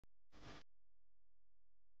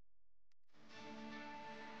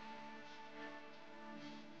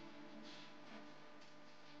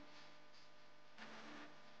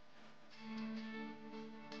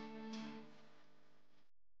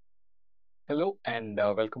Hello and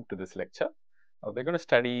welcome to this lecture. We're going to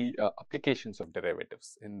study applications of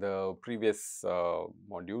derivatives. In the previous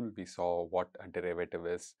module, we saw what a derivative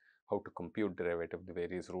is, how to compute derivative, the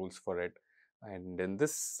various rules for it. And in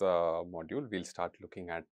this module, we'll start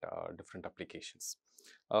looking at different applications.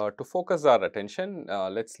 To focus our attention,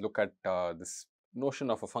 let's look at this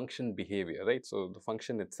notion of a function behavior, right? So, the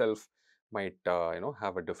function itself might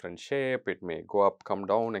have a different shape, it may go up, come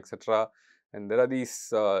down, etc. And there are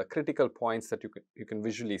these critical points that you can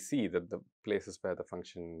visually see, that the places where the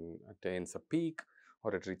function attains a peak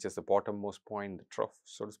or it reaches the bottommost point, the trough,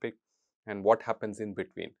 so to speak, and what happens in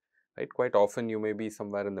between, right? Quite often you may be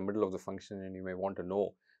somewhere in the middle of the function and you may want to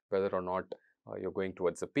know whether or not you're going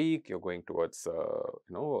towards a peak, you're going towards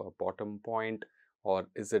a bottom point, or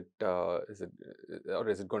is it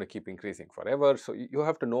going to keep increasing forever? So you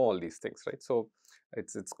have to know all these things, right? So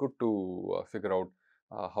it's good to figure out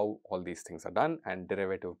how all these things are done, and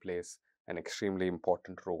derivative plays an extremely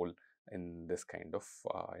important role in this kind of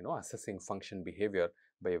assessing function behavior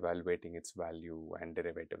by evaluating its value and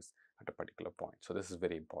derivatives at a particular point. So this is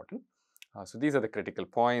very important. So these are the critical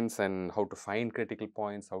points, and how to find critical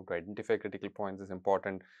points, how to identify critical points is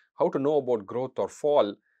important. How to know about growth or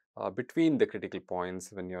fall between the critical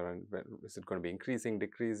points, is it going to be increasing,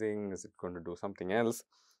 decreasing, is it going to do something else?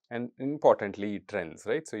 And importantly, trends,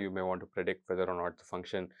 right? So you may want to predict whether or not the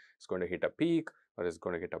function is going to hit a peak or is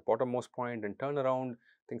going to hit a bottommost point and turn around.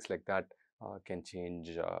 Things like that can change,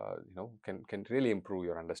 can really improve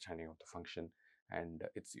your understanding of the function and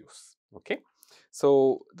its use. Okay,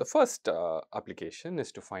 so the first application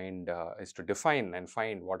is to define and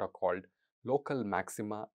find what are called local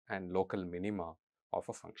maxima and local minima of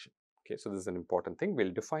a function. Okay, so this is an important thing.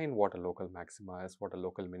 We'll define what a local maxima is, what a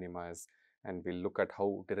local minima is, and we'll look at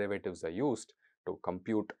how derivatives are used to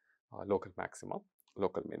compute local maxima,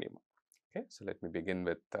 local minima. Okay, so let me begin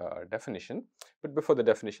with definition. But before the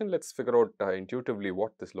definition, let's figure out intuitively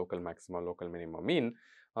what this local maxima, local minima mean.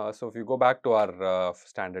 So if you go back to our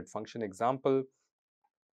standard function example,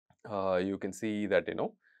 you can see that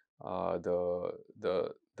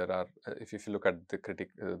there are if you look at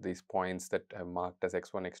these points that are marked as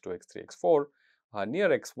x1, x2, x3, x4, near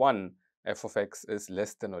x1 f of x is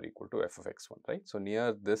less than or equal to f of x1, right? So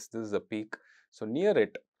near this is a peak, so near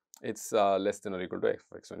it's less than or equal to f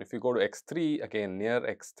of x1. If you go to x3, again near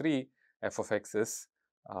x3 f of x is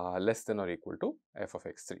less than or equal to f of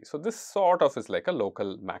x3. So this sort of is like a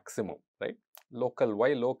local maximum, right? Local,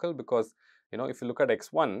 why local? Because if you look at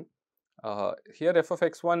x1, here f of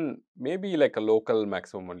x1 may be like a local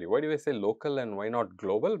maximum only. Why do I say local and why not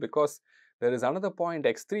global? Because there is another point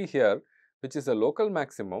x3 here which is a local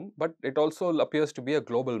maximum, but it also appears to be a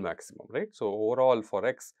global maximum, right? So overall for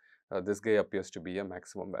x, this guy appears to be a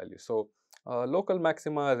maximum value. So local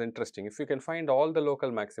maxima is interesting. If you can find all the local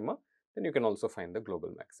maxima, then you can also find the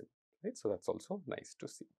global maximum, right? So that's also nice to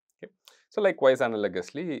see. Okay. So likewise,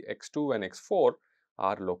 analogously, x2 and x4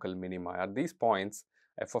 are local minima. At these points,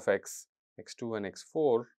 f of x, x2 and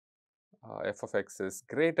x4, f of x is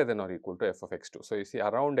greater than or equal to f of x2. So you see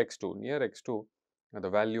around x2, near x2, the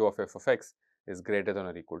value of f of x is greater than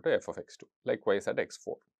or equal to f of x2. Likewise at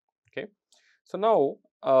x4. Okay. So now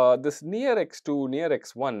this near x2, near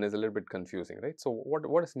x1 is a little bit confusing, right? So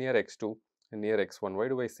what is near x2 and near x1? Why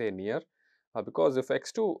do I say near? Because if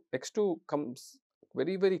x2 comes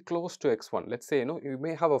very close to x1, let's say you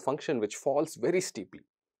may have a function which falls very steeply.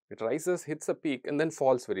 It rises, hits a peak, and then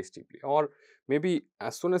falls very steeply. Or maybe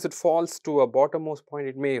as soon as it falls to a bottommost point,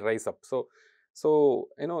 it may rise up. So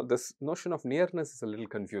this notion of nearness is a little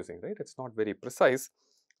confusing, right? It's not very precise.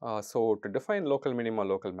 So to define local minima,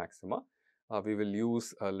 local maxima, we will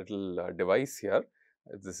use a little device here.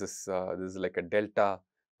 This is like a delta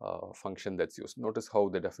function that's used. Notice how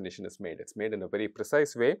the definition is made. It's made in a very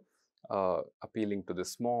precise way, appealing to the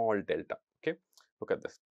small delta. Okay, look at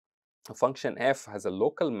this. A function f has a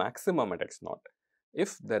local maximum at x0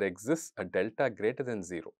 if there exists a delta greater than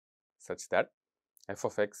 0 such that f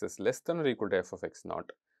of x is less than or equal to f of x0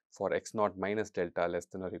 for x0 minus delta less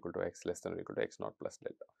than or equal to x less than or equal to x0 plus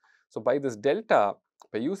delta. So by this delta,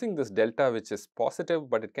 by using this delta which is positive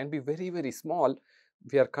but it can be very small,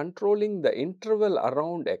 we are controlling the interval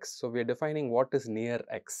around x. So we are defining what is near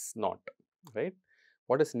x0, right?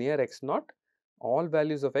 What is near x0? All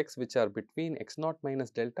values of x which are between x0 minus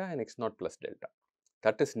delta and x0 plus delta.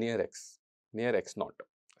 That is near x, near x0,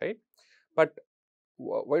 right? But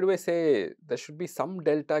why do I say there should be some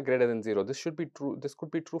delta greater than 0? This should be true. This could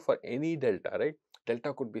be true for any delta, right?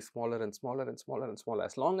 Delta could be smaller and smaller and smaller and smaller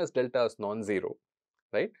as long as delta is non-zero,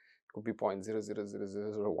 right? It could be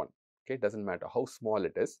 0.000001. Okay, it doesn't matter how small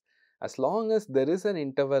it is, as long as there is an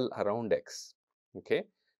interval around x. Okay,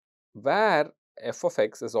 where f of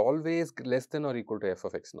x is always less than or equal to f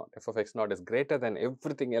of x naught. F of x naught is greater than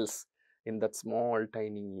everything else in that small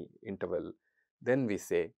tiny interval, then we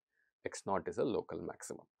say x naught is a local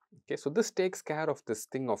maximum. Okay, so this takes care of this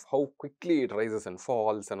thing of how quickly it rises and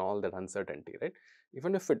falls and all that uncertainty, right?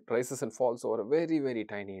 Even if it rises and falls over a very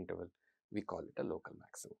tiny interval, we call it a local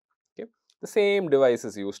maximum. Okay, the same device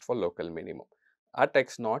is used for local minimum. At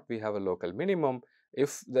x naught, we have a local minimum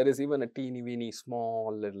if there is even a teeny weeny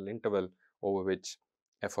small little interval over which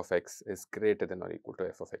f of x is greater than or equal to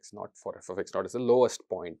f of x naught, for f of x naught is the lowest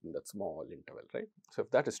point in that small interval, right? So,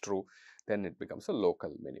 if that is true, then it becomes a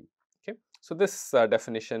local minimum. Okay. So, this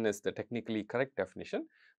definition is the technically correct definition,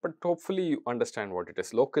 but hopefully you understand what it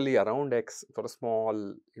is. Locally around x for a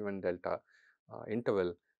small even delta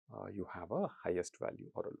interval, you have a highest value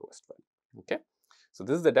or a lowest value. Okay. So,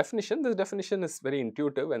 this is the definition. This definition is very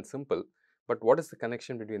intuitive and simple, but what is the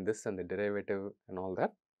connection between this and the derivative and all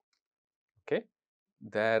that? Okay.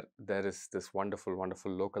 There is this wonderful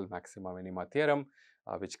local maxima minima theorem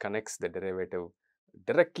which connects the derivative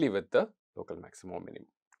directly with the local maximum minimum.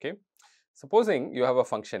 Okay. Supposing you have a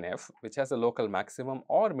function f which has a local maximum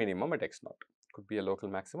or minimum at x naught, could be a local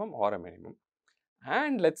maximum or a minimum,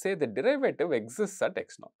 and let's say the derivative exists at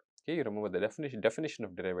x naught. Okay, you remember the definition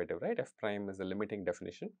of derivative, right? F prime is a limiting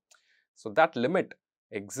definition. So that limit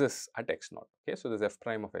exists at x naught. Okay, so this f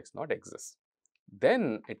prime of x naught exists.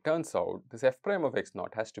 Then it turns out this f prime of x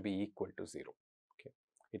naught has to be equal to 0. Okay,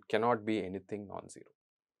 it cannot be anything non-zero.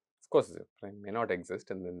 Of course, f prime may not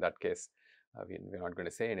exist, and in that case, we're not going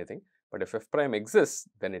to say anything. But if f prime exists,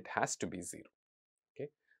 then it has to be 0. Okay,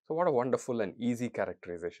 so what a wonderful and easy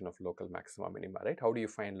characterization of local maxima minima, right? How do you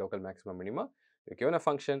find local maxima minima? You're given a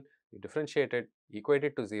function, you differentiate it, equate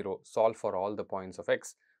it to 0, solve for all the points of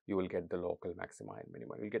x, you will get the local maxima and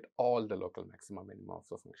minima. You will get all the local maxima minima of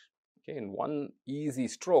the function. Okay, in one easy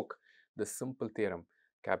stroke, this simple theorem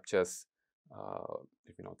captures,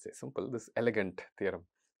 let me not say simple, this elegant theorem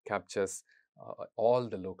captures all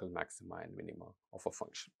the local maxima and minima of a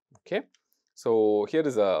function. Okay, so here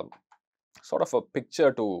is a sort of a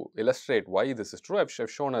picture to illustrate why this is true. I've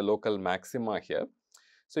shown a local maxima here.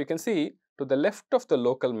 So you can see to the left of the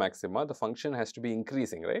local maxima, the function has to be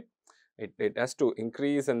increasing, right? It has to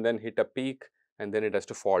increase and then hit a peak and then it has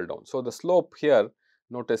to fall down. So the slope here,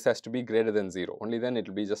 notice, has to be greater than 0. Only then it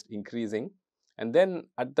will be just increasing. And then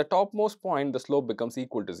at the topmost point, the slope becomes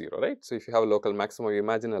equal to 0, right? So if you have a local maxima, you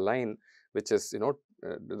imagine a line which is,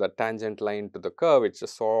 the tangent line to the curve, it's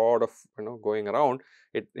just sort of, going around.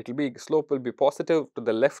 Slope will be positive to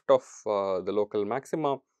the left of the local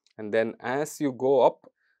maxima, and then as you go up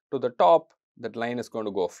to the top, that line is going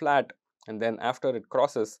to go flat, and then after it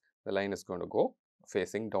crosses, the line is going to go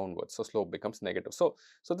facing downwards. So slope becomes negative. So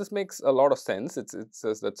this makes a lot of sense. It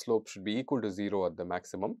says that slope should be equal to 0 at the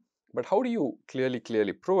maximum. But how do you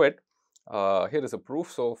clearly prove it? Here is a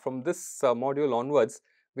proof. So from this module onwards,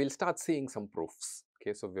 we'll start seeing some proofs.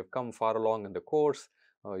 Okay, so we've come far along in the course.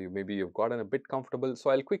 Maybe you've gotten a bit comfortable.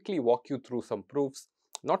 So I'll quickly walk you through some proofs,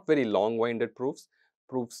 not very long-winded proofs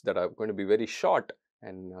that are going to be very short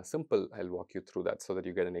and simple. I'll walk you through that so that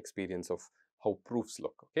you get an experience of how proofs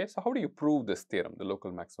look. Okay, so how do you prove this theorem, the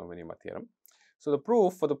local maximum minima theorem? So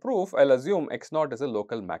for the proof, I'll assume x naught is a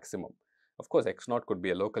local maximum. Of course, x naught could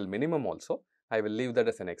be a local minimum also. I will leave that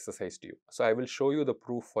as an exercise to you. So I will show you the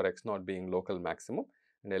proof for x naught being local maximum,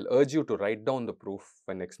 and I'll urge you to write down the proof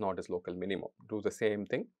when x naught is local minimum. Do the same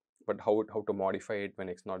thing, but how to modify it when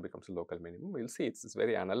x naught becomes a local minimum. We'll see it's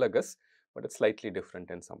very analogous, but it's slightly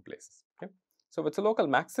different in some places. Okay, so if it's a local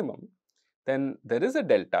maximum, then there is a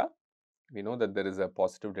delta. We know that there is a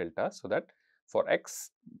positive delta, so that for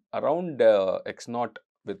x around x naught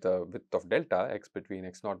with a width of delta, x between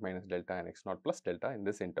x naught minus delta and x naught plus delta in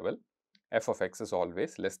this interval, f of x is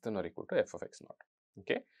always less than or equal to f of x naught.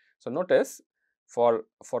 Okay, so notice for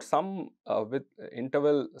some with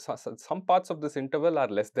interval, some parts of this interval are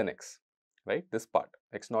less than x, right? This part,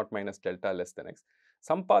 x naught minus delta less than x.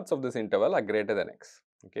 Some parts of this interval are greater than x.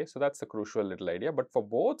 Okay, so that's a crucial little idea. But for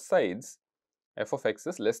both sides, f of x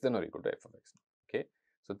is less than or equal to f of x. Okay,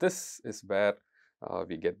 so this is where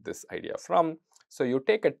we get this idea from. So you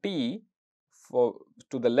take a t to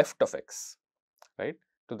the left of x, right?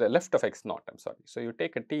 To the left of x naught. I'm sorry. So you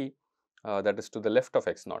take a t that is to the left of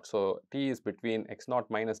x naught. So t is between x naught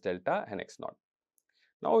minus delta and x naught.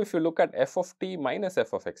 Now, if you look at f of t minus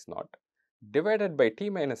f of x naught divided by t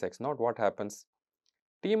minus x naught, what happens?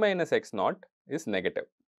 T minus x naught is negative,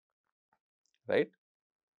 right?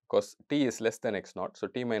 Because t is less than x naught, so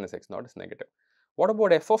t minus x naught is negative. What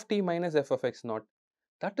about f of t minus f of x naught?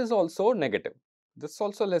 That is also negative. This is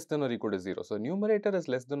also less than or equal to 0. So numerator is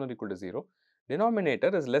less than or equal to 0.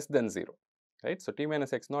 denominator is less than 0, right? So, t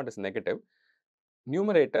minus x naught is negative,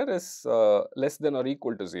 numerator is less than or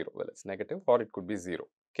equal to 0, well, it's negative or it could be 0,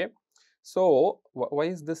 okay. So, why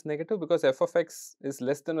is this negative? Because f of x is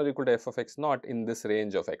less than or equal to f of x naught in this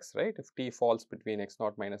range of x, right? If t falls between x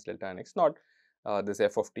naught minus delta and x naught, this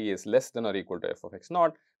f of t is less than or equal to f of x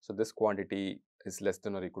naught. So, this quantity is less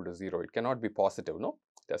than or equal to 0. It cannot be positive, no?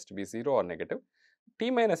 It has to be 0 or negative.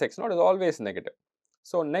 T minus x naught is always negative.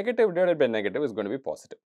 So, negative divided by negative is going to be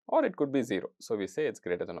positive, or it could be 0. So, we say it's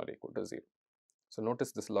greater than or equal to 0. So,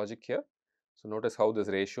 notice this logic here. So, notice how this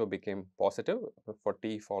ratio became positive for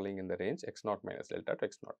t falling in the range x naught minus delta to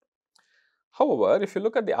x naught. However, if you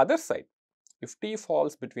look at the other side, if t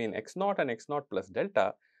falls between x naught and x naught plus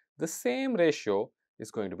delta, the same ratio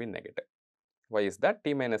is going to be negative. Why is that?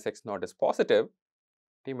 T minus x naught is positive,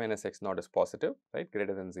 t minus x naught is positive, right,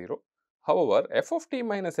 greater than 0. However, f of t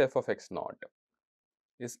minus f of x naught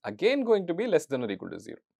is again going to be less than or equal to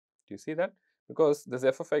 0. Do you see that? Because this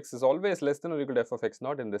f of x is always less than or equal to f of x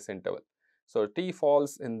naught in this interval. So, t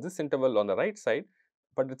falls in this interval on the right side,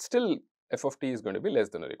 but it's still f of t is going to be less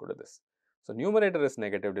than or equal to this. So, numerator is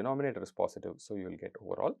negative, denominator is positive. So, you will get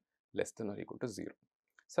overall less than or equal to 0.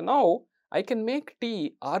 So, now I can make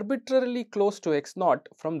t arbitrarily close to x naught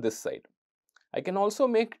from this side. I can also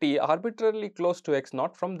make t arbitrarily close to x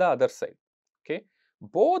naught from the other side. Okay,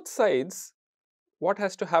 both sides, what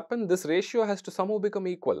has to happen? This ratio has to somehow become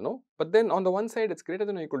equal, no? But then on the one side it's greater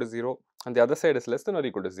than or equal to 0, and the other side is less than or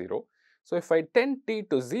equal to 0. So, if I tend t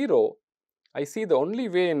to 0, I see the only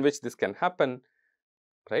way in which this can happen,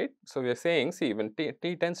 right? So, we are saying, see, when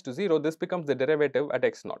t tends to 0, this becomes the derivative at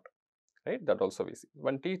x naught, right? That also we see.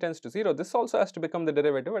 When t tends to 0, this also has to become the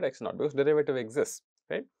derivative at x naught, because derivative exists,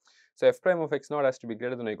 right? So, f prime of x naught has to be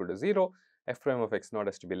greater than or equal to 0, f prime of x naught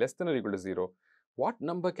has to be less than or equal to 0. What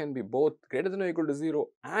number can be both greater than or equal to 0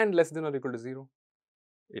 and less than or equal to 0?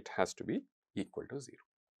 It has to be equal to 0,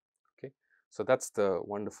 okay. So, that is the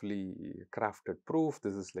wonderfully crafted proof.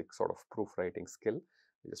 This is like sort of proof writing skill.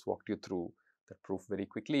 I just walked you through that proof very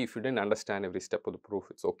quickly. If you didn't understand every step of the proof,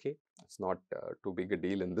 it's okay. It's not too big a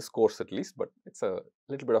deal in this course at least, but it's a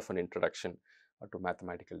little bit of an introduction to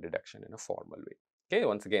mathematical deduction in a formal way. Okay,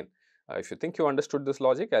 once again, if you think you understood this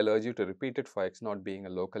logic, I'll urge you to repeat it for x naught being a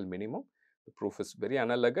local minimum. The proof is very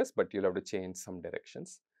analogous, but you'll have to change some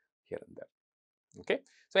directions here and there. Okay.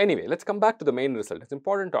 So, anyway, let's come back to the main result. It's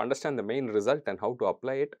important to understand the main result and how to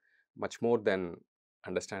apply it, much more than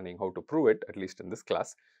understanding how to prove it, at least in this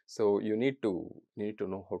class. So, you need to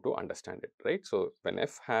know how to understand it, right? So, when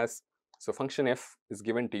f has, so function f is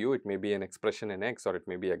given to you, it may be an expression in x or it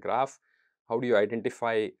may be a graph. How do you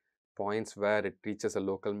identify points where it reaches a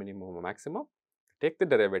local minimum or maximum? Take the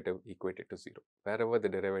derivative, equate it to 0. Wherever the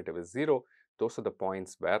derivative is 0, those are the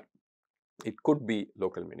points where it could be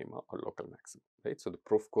local minima or local maximum, right? So, the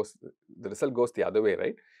proof goes, the result goes the other way,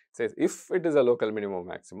 right? It says if it is a local minimum or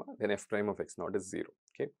maxima, then f prime of x naught is 0,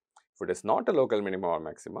 okay? If it is not a local minimum or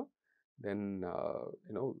maxima, then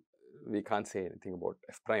we can't say anything about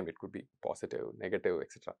f prime. It could be positive, negative,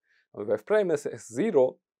 etc. If f prime is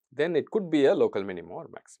 0, then it could be a local minimum or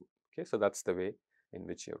maximum, okay? So, that's the way in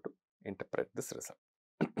which you have to interpret this result.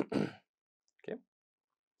 Okay.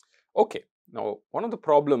 Okay. Now, one of the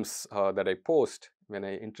problems that I posed when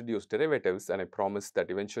I introduced derivatives, and I promised that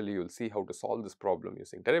eventually you will see how to solve this problem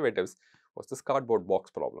using derivatives, was this cardboard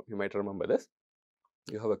box problem. You might remember this.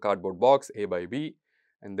 You have a cardboard box a by b,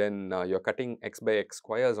 and then you are cutting x by x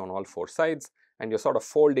squares on all four sides, and you are sort of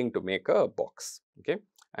folding to make a box. Okay,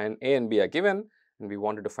 and a and b are given, and we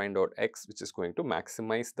wanted to find out x, which is going to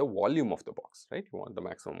maximize the volume of the box, right? You want the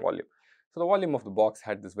maximum volume. So, the volume of the box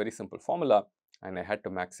had this very simple formula, and I had to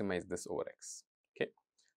maximize this over x. Okay,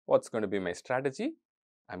 what's going to be my strategy?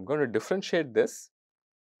 I'm going to differentiate this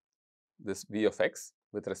v of x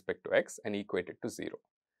with respect to x and equate it to 0.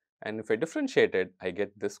 And if I differentiate it, I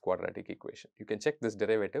get this quadratic equation. You can check this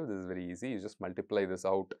derivative. This is very easy. You just multiply this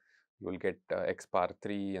out. You will get x power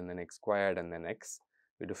 3 and then x squared and then x.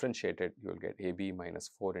 You differentiate it, you will get ab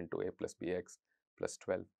minus 4 into a plus bx plus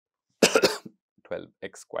 12,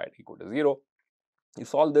 12x squared equal to 0. You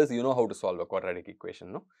solve this, you know how to solve a quadratic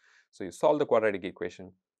equation, no? So, you solve the quadratic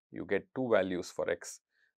equation, you get two values for x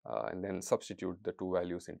and then substitute the two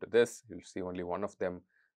values into this. You will see only one of them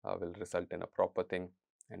will result in a proper thing,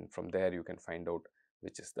 and from there you can find out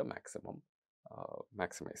which is the maximum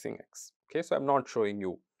maximizing x. Okay, so, I am not showing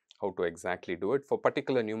you how to exactly do it. For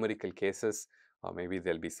particular numerical cases, maybe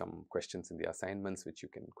there will be some questions in the assignments which you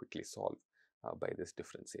can quickly solve by this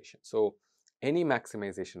differentiation. So, any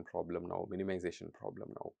maximization problem now, minimization problem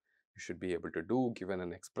now, you should be able to do. Given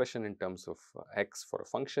an expression in terms of x for a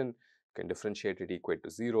function, You can differentiate it, equate to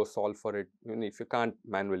 0, solve for it. Even if you can't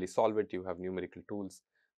manually solve it, you have numerical tools,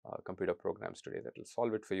 computer programs today that will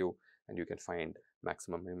solve it for you, and you can find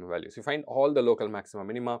maximum minimum values. You find all the local maxima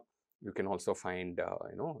minima. You can also find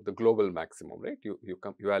the global maximum, right? You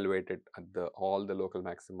evaluate it at all the local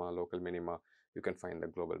maxima, local minima. You can find the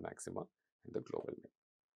global maxima and the global minima.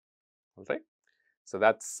 All right. So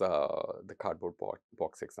that's the cardboard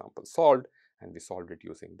box example solved, and we solved it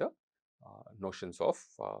using the notions of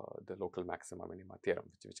the local maxima minima theorem,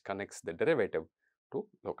 which connects the derivative to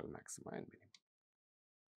local maxima and minima.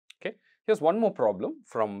 Okay, here's one more problem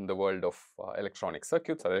from the world of electronic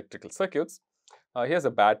circuits or electrical circuits. Here's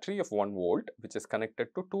a battery of 1 volt which is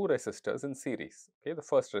connected to 2 resistors in series. Okay, the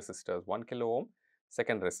first resistor is 1 kilo ohm,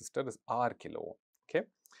 second resistor is R kilo ohm. Okay,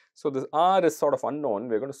 so this R is sort of unknown.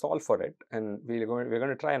 We're going to solve for it, and we're going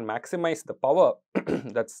to try and maximize the power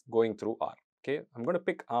that's going through R. Okay, I'm going to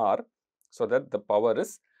pick R so that the power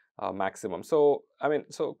is maximum. So I mean,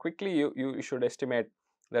 so quickly you should estimate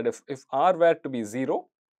that if R were to be 0,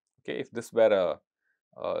 okay, if this were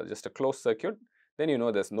just a closed circuit, then you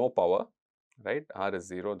know there's no power, right? R is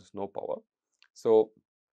 0, there's no power. So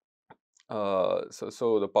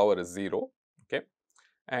so the power is 0. Okay,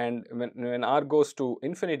 and when R goes to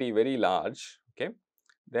infinity, very large, okay,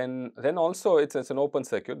 then also it's an open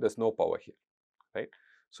circuit, there's no power here, right?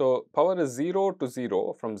 So power is 0 to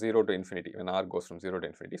 0, from 0 to infinity, when R goes from 0 to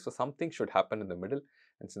infinity. So something should happen in the middle,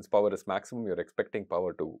 and since power is maximum, you're expecting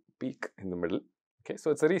power to peak in the middle. Okay, so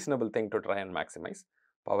it's a reasonable thing to try and maximize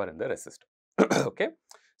power in the resistor. Okay,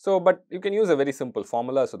 so but you can use a very simple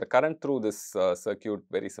formula. So the current through this circuit,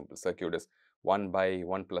 very simple circuit, is 1 by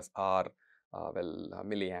 1 plus R,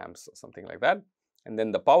 milliamps or something like that. And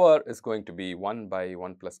then the power is going to be 1 by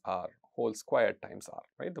 1 plus R whole squared times R,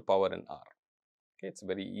 right? The power in R. Okay, it's a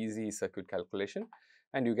very easy circuit calculation,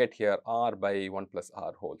 and you get here R by 1 plus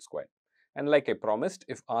R whole squared. And like I promised,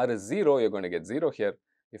 if R is 0, you're going to get 0 here.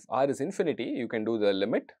 If R is infinity, you can do the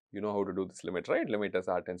limit. You know how to do this limit, right? Limit as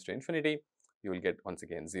R tends to infinity. You will get once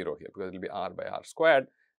again 0 here, because it will be R by R squared.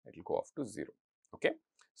 It will go off to 0. Okay,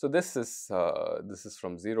 so this is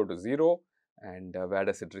from 0 to 0, and where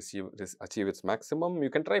does it achieve its maximum?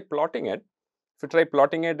 You can try plotting it. If you try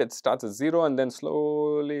plotting it, it starts at 0 and then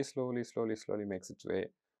slowly makes its way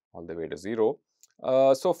all the way to 0.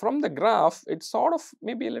 So from the graph, it's sort of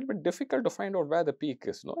maybe a little bit difficult to find out where the peak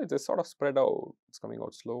is. No, it's sort of spread out. It's coming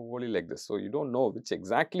out slowly like this. So you don't know which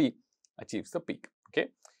exactly achieves the peak. Okay,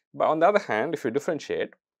 but on the other hand, if you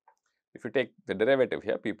differentiate, if you take the derivative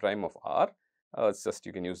here, p prime of R, it's just,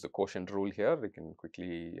 you can use the quotient rule here. We can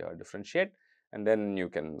quickly differentiate, and then you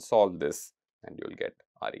can solve this, and you will get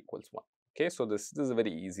R equals 1. Okay, so this is a very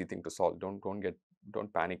easy thing to solve.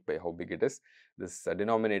 Don't panic by how big it is. This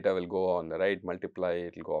denominator will go on the right, multiply,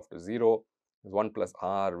 it will go off to 0. 1 plus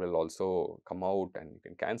R will also come out, and you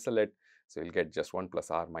can cancel it. So you'll get just 1 plus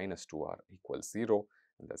R minus 2R equals 0,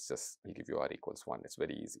 and that's just will give you R equals 1. It's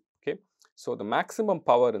very easy. Okay, so the maximum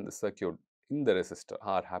power in the circuit in the resistor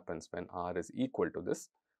R happens when R is equal to this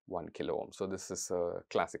 1 kilo ohm. So this is a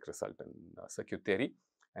classic result in circuit theory,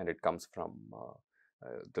 and it comes from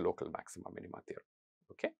the local maxima minima theorem.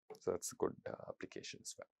 Okay, so that's a good application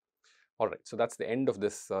as well. All right, so that's the end of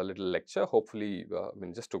this little lecture. Hopefully, I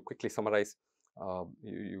mean, just to quickly summarize,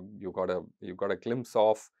 you got a glimpse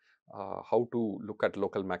of how to look at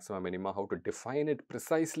local maxima minima, how to define it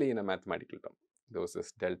precisely in a mathematical term. There was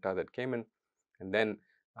this delta that came in, and then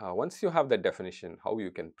once you have that definition, how you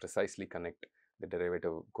can precisely connect the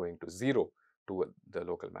derivative going to 0 to the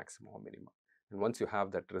local maxima or minima. And once you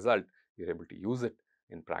have that result, you're able to use it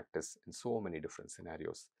in practice in so many different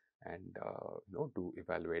scenarios, and to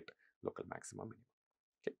evaluate local maxima minima.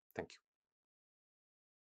 Okay, thank you.